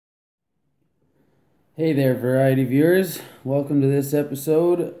Hey there, Variety viewers. Welcome to this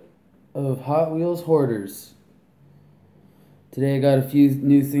episode of Hot Wheels Hoarders. Today I got a few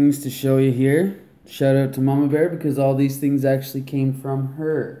new things to show you here. Shout out to Mama Bear because all these things actually came from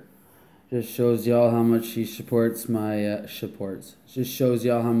her. Just shows y'all how much she supports my Just shows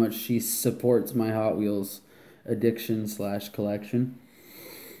y'all how much she supports my Hot Wheels addiction / collection.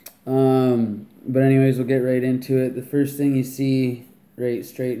 But anyways, we'll get right into it. The first thing you see right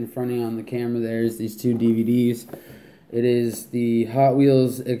straight in front of you on the camera there is these two DVDs. It is the Hot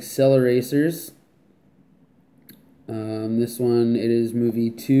Wheels Acceleracers. This one, it is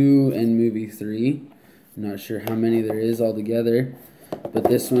movie 2 and movie 3. I'm not sure how many there is altogether, but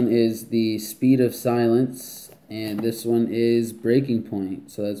this one is the Speed of Silence, and this one is Breaking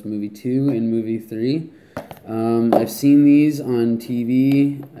Point. So that's movie 2 and movie 3. I've seen these on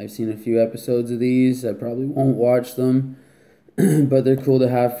TV. I've seen a few episodes of these. I probably won't watch them, but they're cool to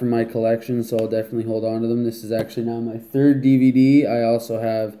have for my collection, so I'll definitely hold on to them. This is actually now my third DVD. I also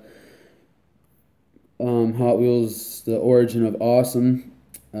have Hot Wheels The Origin of Awesome,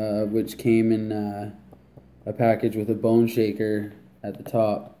 which came in a package with a bone shaker at the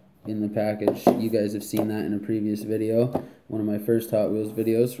top in the package. You guys have seen that in a previous video, one of my first Hot Wheels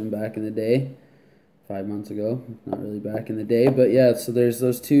videos from back in the day, 5 months ago. Not really back in the day, but yeah, so there's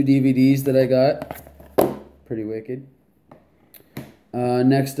those two DVDs that I got. Pretty wicked.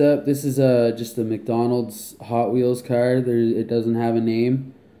 Next up, this is just a McDonald's Hot Wheels car. It doesn't have a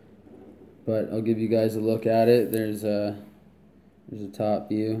name, but I'll give you guys a look at it. There's a top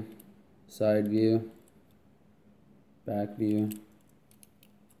view, side view, back view,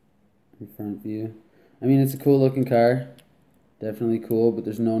 and front view. I mean, it's a cool looking car. Definitely cool, but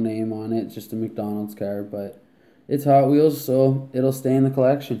there's no name on it. It's just a McDonald's car, but it's Hot Wheels, so it'll stay in the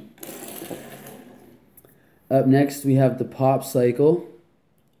collection. Up next, we have the Pop Cycle.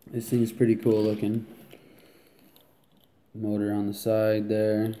 This thing's pretty cool looking. Motor on the side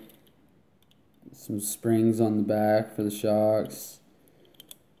there. Some springs on the back for the shocks.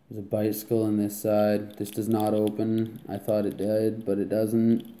 There's a bicycle on this side. This does not open. I thought it did, but it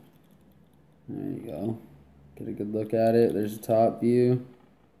doesn't. There you go. Get a good look at it. There's a top view.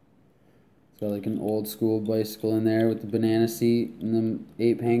 It's got like an old school bicycle in there with the banana seat and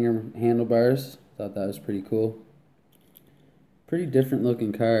the 8-hanger handlebars. Thought that was pretty cool. Pretty different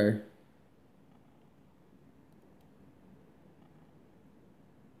looking car.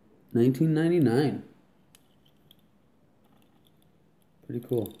 $19.99. Pretty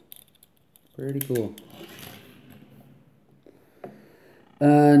cool. Pretty cool.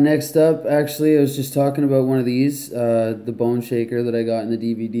 Next up, actually, I was just talking about one of these, the bone shaker that I got in the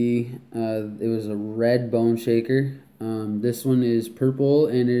DVD. It was a red bone shaker. This one is purple,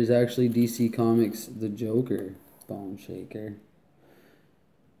 and it is actually DC Comics' The Joker bone shaker.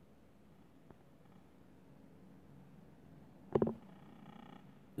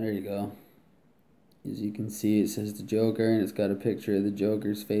 There you go. As you can see, it says The Joker, and it's got a picture of the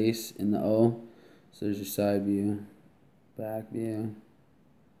Joker's face in the O. So there's your side view, back view,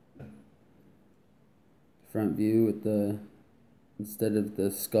 front view with the, instead of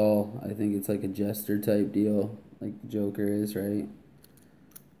the skull, I think it's like a jester type deal, like the Joker is, right?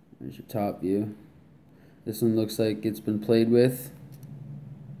 There's your top view. This one looks like it's been played with.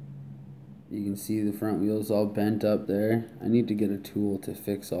 You can see the front wheels all bent up there. I need to get a tool to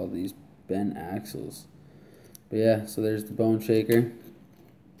fix all these bent axles. But yeah, so there's the bone shaker.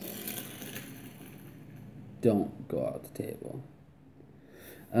 Don't go out the table.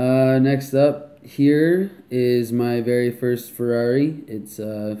 Next up here is my very first Ferrari. It's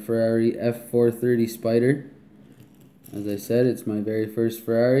a Ferrari F430 Spider. As I said, it's my very first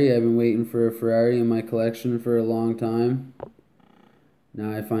Ferrari. I've been waiting for a Ferrari in my collection for a long time.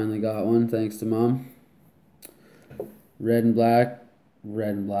 Now I finally got one, thanks to Mom. Red and black.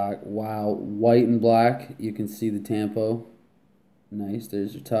 Wow, white and black. You can see the tampo. Nice.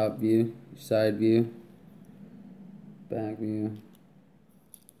 There's your top view, your side view, back view,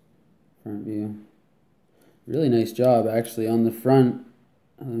 front view. Really nice job, actually, on the front.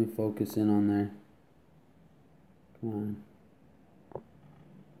 Let me focus in on there. Come on.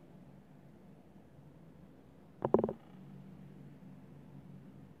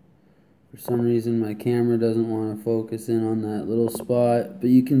 For some reason, my camera doesn't want to focus in on that little spot,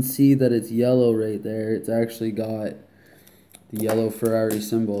 but you can see that it's yellow right there. It's actually got the yellow Ferrari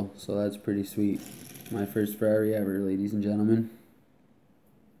symbol, so that's pretty sweet. My first Ferrari ever, ladies and gentlemen.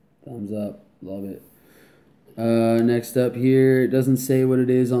 Thumbs up. Love it. Next up here, it doesn't say what it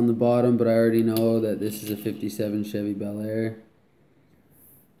is on the bottom, but I already know that this is a 57 Chevy Bel Air.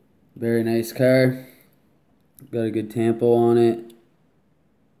 Very nice car. Got a good tampo on it.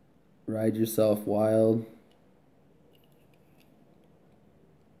 Ride yourself wild.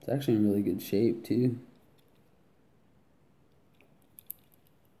 It's actually in really good shape too.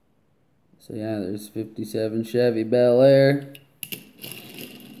 So yeah, there's 57 Chevy Bel Air.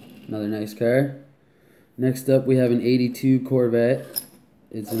 Another nice car. Next up we have an 82 Corvette.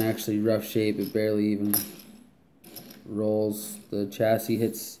 It's in actually rough shape. It barely even rolls. The chassis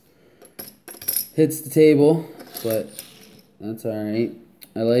hits the table, but that's alright.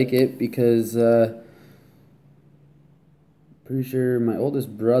 I like it because pretty sure my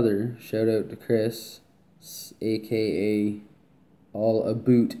oldest brother, shout out to Chris, aka All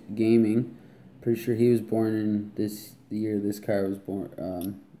About Gaming. Pretty sure he was born in the year this car was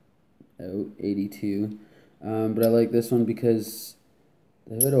born, out, 82. But I like this one because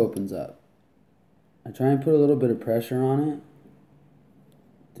the hood opens up. I try and put a little bit of pressure on it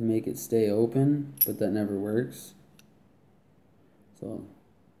to make it stay open, but that never works. So,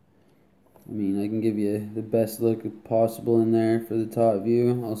 I mean, I can give you the best look possible in there for the top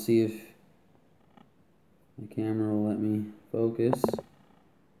view. I'll see if the camera will let me focus.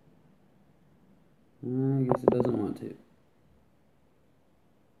 I guess it doesn't want to.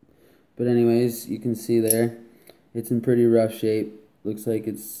 But anyways, you can see there, it's in pretty rough shape. Looks like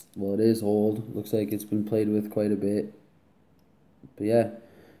it's, well, it is old. Looks like it's been played with quite a bit. But yeah,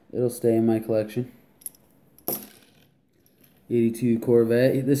 it'll stay in my collection. 82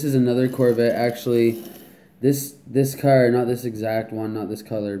 Corvette. This is another Corvette. Actually, this car, not this exact one, not this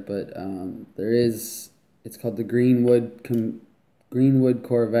color, but it's called the Greenwood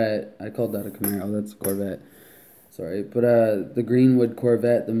Corvette. I called that a Camaro. That's a Corvette. Sorry, but the Greenwood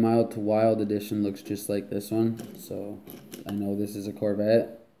Corvette, the Mild to Wild edition, looks just like this one. So I know this is a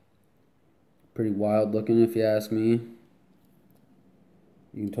Corvette. Pretty wild looking, if you ask me.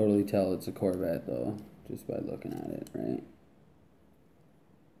 You can totally tell it's a Corvette though, just by looking at it, right?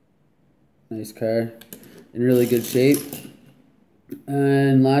 Nice car, in really good shape.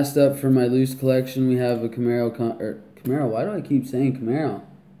 And last up for my loose collection, we have a Camaro. Why do I keep saying Camaro?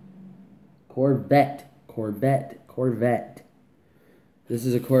 Corvette. This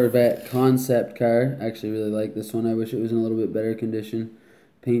is a Corvette concept car. I actually really like this one. I wish it was in a little bit better condition.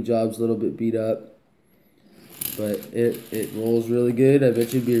 Paint job's a little bit beat up, but it rolls really good. I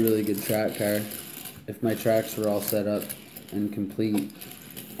bet you it'd be a really good track car. If my tracks were all set up and complete,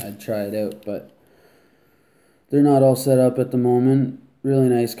 I'd try it out, but they're not all set up at the moment. Really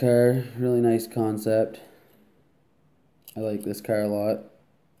nice car, really nice concept. I like this car a lot.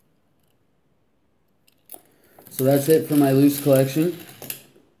 So that's it for my loose collection,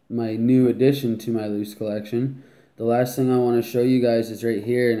 my new addition to my loose collection. The last thing I want to show you guys is right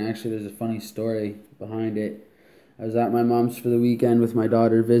here, and actually there's a funny story behind it. I was at my mom's for the weekend with my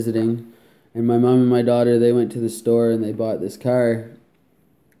daughter visiting, and my mom and my daughter, they went to the store and they bought this car.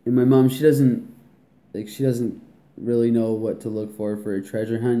 And my mom, she doesn't really know what to look for a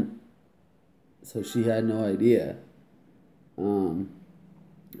treasure hunt, so she had no idea.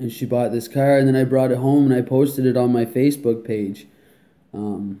 And she bought this car, and then I brought it home and I posted it on my Facebook page,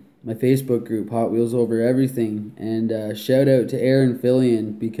 my Facebook group, Hot Wheels Over Everything. And shout out to Aaron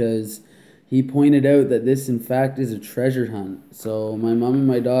Fillion, because he pointed out that this in fact is a treasure hunt. So my mom and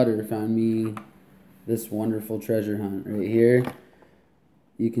my daughter found me this wonderful treasure hunt right here.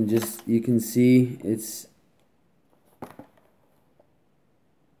 You can see it's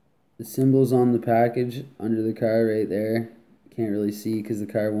the symbols on the package under the car right there. Can't really see because the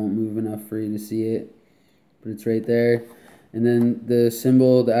car won't move enough for you to see it, but it's right there. And then the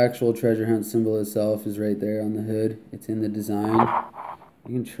symbol, the actual treasure hunt symbol itself, is right there on the hood. It's in the design.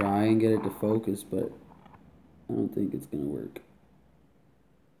 You can try and get it to focus, but I don't think it's gonna work.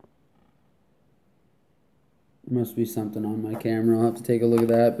 There must be something on my camera. I'll have to take a look at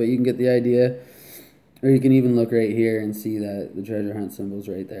that, but you can get the idea. Or you can even look right here and see that the treasure hunt symbol's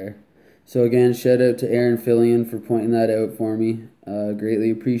right there. So again, shout out to Aaron Fillion for pointing that out for me. Greatly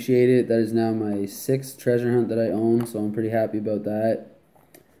appreciate it. That is now my 6th treasure hunt that I own, so I'm pretty happy about that.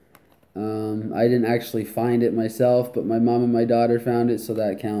 I didn't actually find it myself, but my mom and my daughter found it, so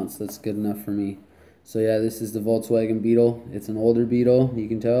that counts. That's good enough for me. So yeah, this is the Volkswagen Beetle. It's an older Beetle, you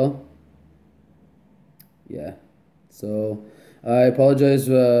can tell. Yeah. So I apologize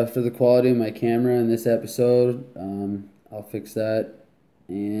for the quality of my camera in this episode. I'll fix that.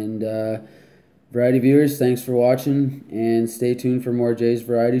 And Variety viewers, thanks for watching, and stay tuned for more Jay's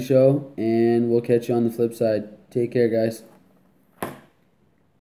Variety Show, and we'll catch you on the flip side. Take care, guys.